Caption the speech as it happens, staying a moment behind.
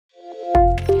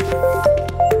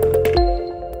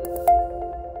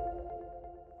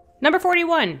Number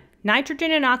 41,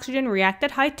 nitrogen and oxygen react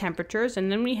at high temperatures,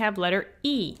 and then we have letter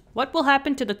E. What will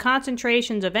happen to the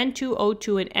concentrations of N2,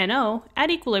 O2, and NO at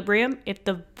equilibrium if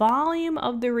the volume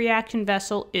of the reaction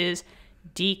vessel is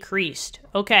decreased?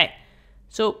 Okay,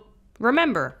 so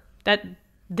remember that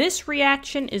this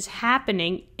reaction is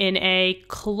happening in a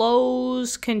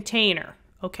closed container,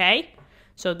 okay?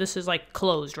 So this is like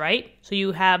closed, right? So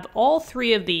you have all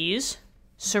three of these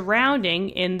surrounding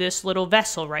in this little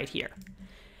vessel right here.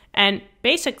 And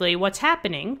basically what's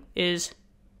happening is,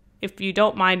 if you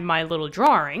don't mind my little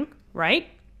drawing, right?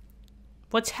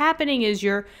 What's happening is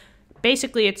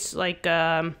it's like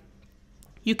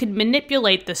you can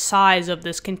manipulate the size of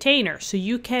this container. So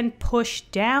you can push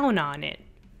down on it,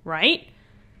 right?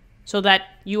 So that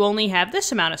you only have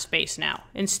this amount of space now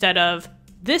instead of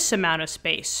this amount of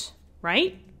space,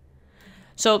 right?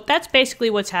 So that's basically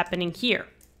what's happening here.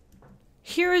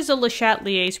 Here is the Le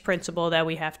Chatelier's principle that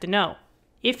we have to know.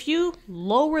 If you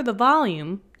lower the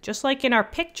volume, just like in our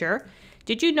picture,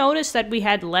 did you notice that we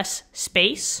had less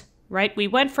space, right? We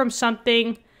went from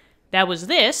something that was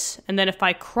this, and then if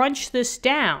I crunch this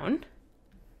down,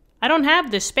 I don't have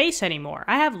this space anymore.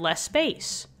 I have less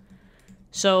space.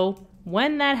 So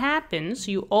when that happens,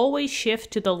 you always shift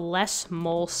to the less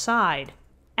mole side.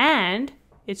 And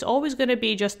it's always going to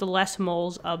be just the less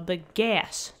moles of the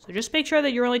gas. So just make sure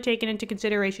that you're only taking into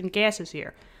consideration gases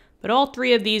here. But all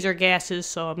three of these are gases,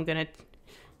 so I'm going to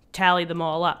tally them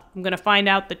all up. I'm going to find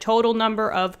out the total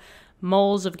number of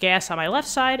moles of gas on my left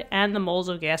side and the moles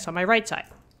of gas on my right side.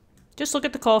 Just look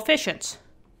at the coefficients.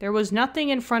 There was nothing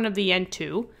in front of the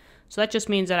N2, so that just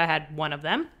means that I had one of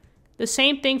them. The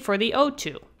same thing for the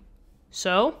O2.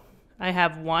 So I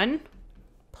have 1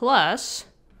 plus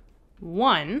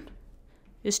 1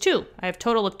 is 2. I have a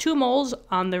total of 2 moles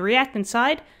on the reactant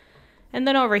side. And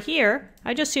then over here,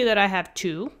 I just see that I have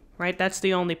 2. Right? That's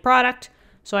the only product,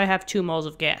 so I have 2 moles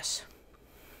of gas.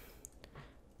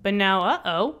 But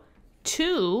now,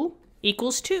 2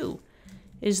 equals 2.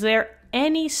 Is there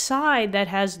any side that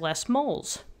has less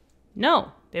moles?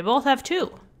 No, they both have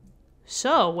 2.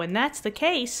 So, when that's the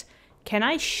case, can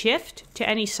I shift to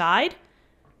any side?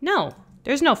 No,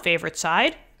 there's no favorite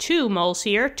side. 2 moles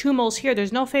here, 2 moles here,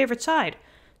 there's no favorite side.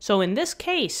 So in this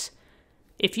case,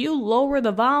 if you lower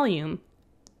the volume,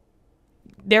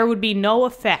 there would be no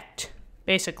effect,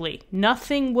 basically.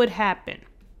 Nothing would happen.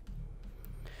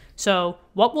 So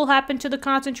what will happen to the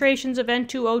concentrations of N2,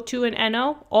 O2, and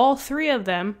NO? All three of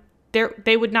them,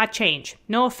 they would not change.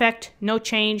 No effect, no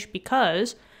change,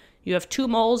 because you have 2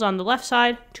 moles on the left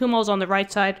side, 2 moles on the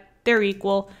right side. They're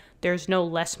equal. There's no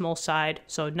less mole side,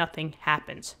 so nothing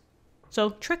happens.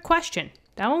 So trick question.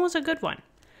 That one was a good one.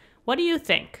 What do you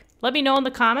think? Let me know in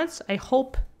the comments. I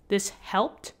hope this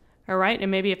helped. All right, and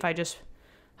maybe if I just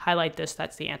highlight this,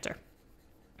 that's the answer.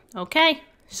 Okay,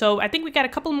 so I think we got a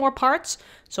couple more parts,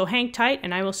 so hang tight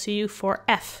and I will see you for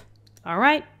F. All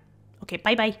right? Okay,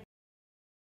 bye-bye.